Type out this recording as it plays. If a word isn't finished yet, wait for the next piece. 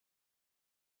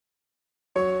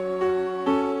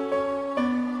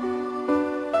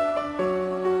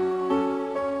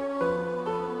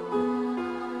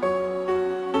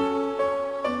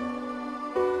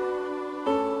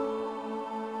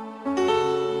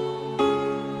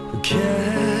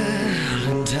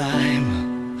killing time.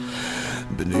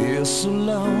 Been here so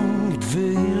long, it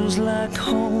feels like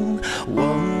home.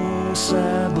 Once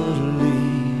I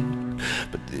believed,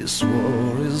 but this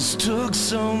war has took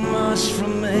so much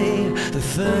from me. The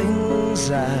things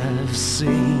I've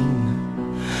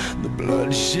seen, the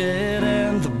bloodshed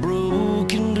and the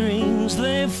broken dreams,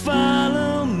 they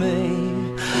follow me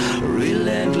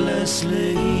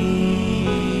relentlessly.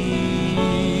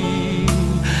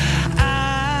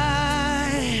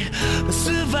 I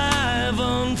survive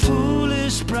on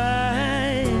foolish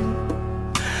pride,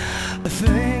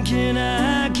 thinking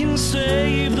I can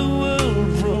save the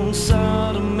world from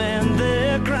Sodom and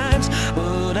their crimes.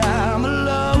 But I'm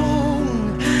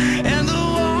alone, and the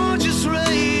war just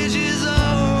rages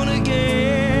on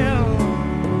again.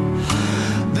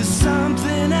 There's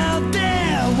something out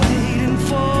there waiting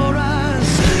for us,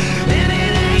 and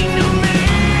it ain't no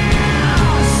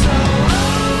man. So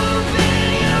open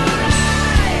your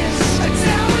eyes,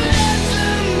 don't let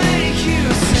them make you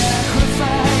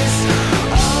sacrifice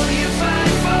all you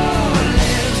fight for,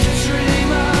 live to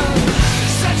dream of.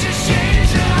 Such a shame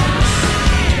to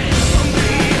hide from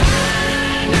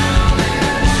behind all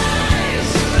their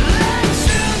lies. That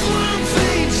truth will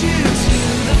lead you to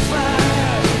the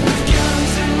fire with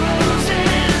guns and roses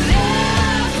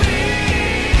left behind.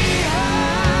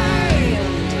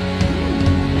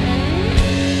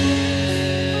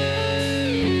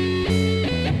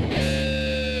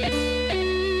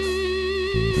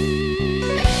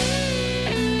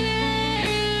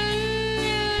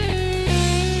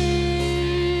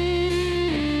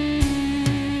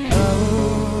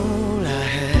 All I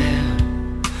had,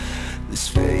 this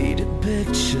faded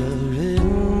picture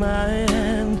in my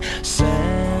hand,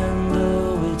 sad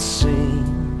though it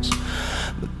seems,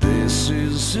 but this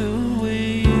is who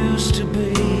we used to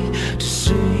be. To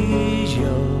see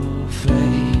your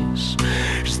face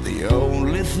is the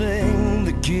only thing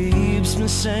that keeps me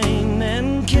sane.